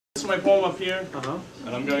This is my poem up here,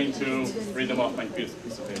 and I'm going to read them off my piece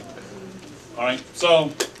of paper. All right,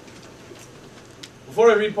 so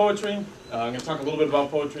before I read poetry, I'm going to talk a little bit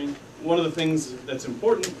about poetry. One of the things that's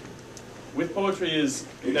important with poetry is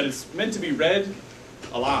that it's meant to be read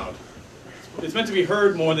aloud. It's meant to be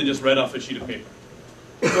heard more than just read off a sheet of paper.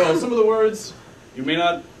 So some of the words you may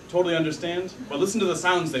not totally understand, but listen to the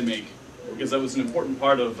sounds they make, because that was an important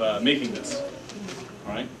part of making this.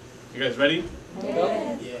 All right, you guys ready?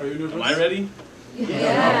 Yeah. Am I ready?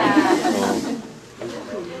 Yeah.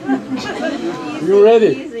 You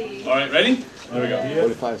ready? All right, ready? There we go.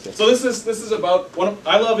 45 seconds. So this is about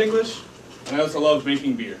I love English, and I also love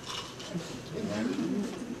making beer.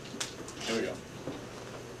 Here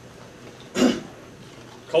we go.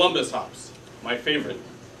 Columbus hops, my favorite.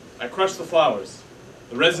 I crush the flowers.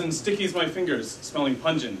 The resin stickies my fingers, smelling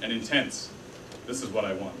pungent and intense. This is what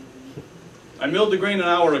I want. I milled the grain an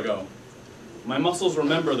hour ago. My muscles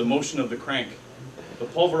remember the motion of the crank. The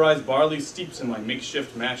pulverized barley steeps in my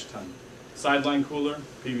makeshift mash tun. Sideline cooler,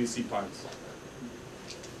 PVC parts.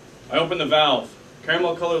 I open the valve.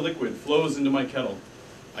 Caramel-colored liquid flows into my kettle.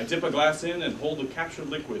 I dip a glass in and hold the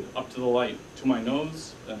captured liquid up to the light, to my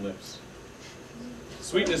nose and lips.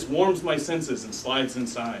 Sweetness warms my senses and slides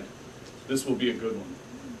inside. This will be a good one.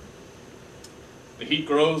 The heat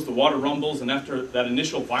grows, the water rumbles, and after that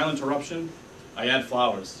initial violent eruption, I add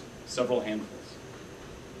flowers, several handfuls.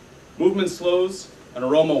 Movement slows, an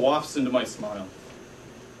aroma wafts into my smile.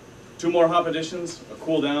 2 more hop additions, a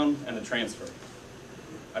cool down, and a transfer.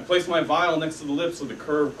 I place my vial next to the lips of the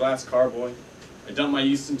curved glass carboy. I dump my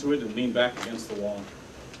yeast into it and lean back against the wall.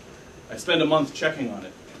 I spend a month checking on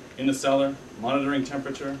it, in the cellar, monitoring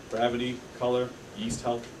temperature, gravity, color, yeast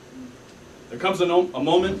health. There comes a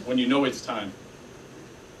moment when you know it's time.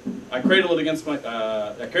 I cradle it against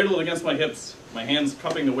my hips, my hands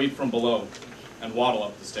cupping the weight from below, and waddle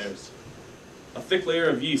up the stairs. A thick layer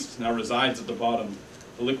of yeast now resides at the bottom.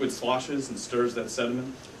 The liquid sloshes and stirs that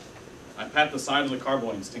sediment. I pat the side of the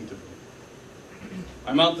carboy instinctively.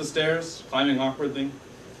 I mount the stairs, climbing awkwardly,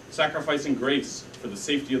 sacrificing grace for the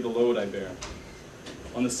safety of the load I bear.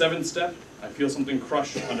 On the 7th step, I feel something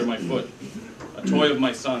crush under my foot, a toy of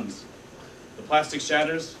my son's. The plastic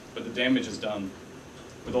shatters, but the damage is done.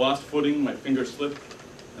 With a lost footing, my fingers slip,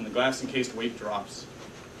 and the glass-encased weight drops.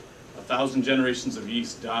 1,000 generations of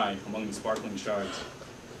yeast die among the sparkling shards.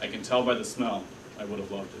 I can tell by the smell I would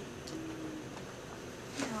have loved it.